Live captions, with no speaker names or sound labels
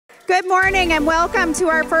Good morning and welcome to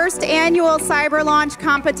our first annual Cyber Launch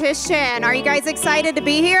competition. Are you guys excited to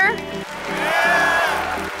be here?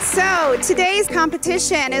 Yeah! So today's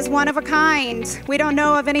competition is one of a kind. We don't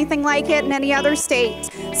know of anything like it in any other state.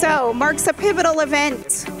 So marks a pivotal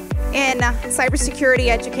event in cybersecurity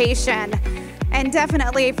education and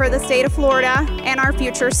definitely for the state of Florida and our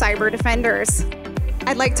future cyber defenders.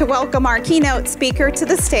 I'd like to welcome our keynote speaker to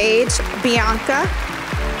the stage, Bianca.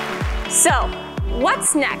 So,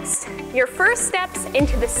 what's next? Your first steps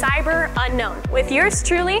into the cyber unknown with yours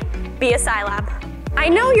truly, BSI Lab. I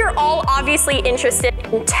know you're all obviously interested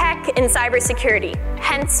in tech and cybersecurity,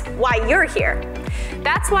 hence why you're here.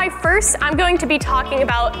 That's why first I'm going to be talking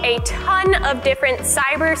about a ton of different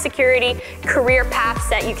cybersecurity career paths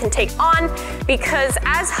that you can take on, because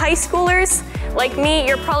as high schoolers like me,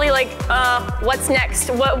 you're probably like, what's next?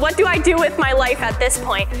 What do I do with my life at this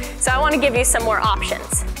point? So I want to give you some more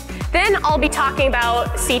options. Then I'll be talking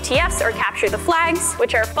about CTFs, or Capture the Flags,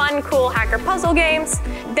 which are fun, cool hacker puzzle games.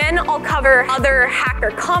 Then I'll cover other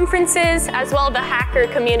hacker conferences, as well as the hacker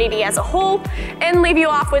community as a whole, and leave you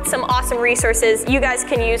off with some awesome resources you guys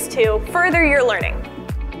can use to further your learning.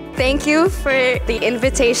 Thank you for the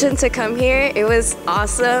invitation to come here. It was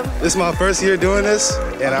awesome. This is my first year doing this,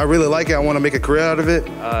 and I really like it. I want to make a career out of it.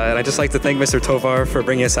 And I'd just like to thank Mr. Tovar for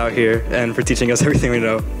bringing us out here and for teaching us everything we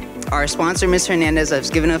know. Our sponsor, Ms. Hernandez, has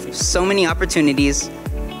given us so many opportunities,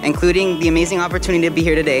 including the amazing opportunity to be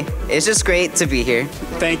here today. It's just great to be here.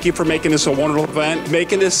 Thank you for making this a wonderful event,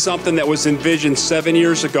 making this something that was envisioned 7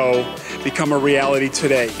 years ago become a reality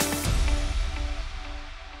today.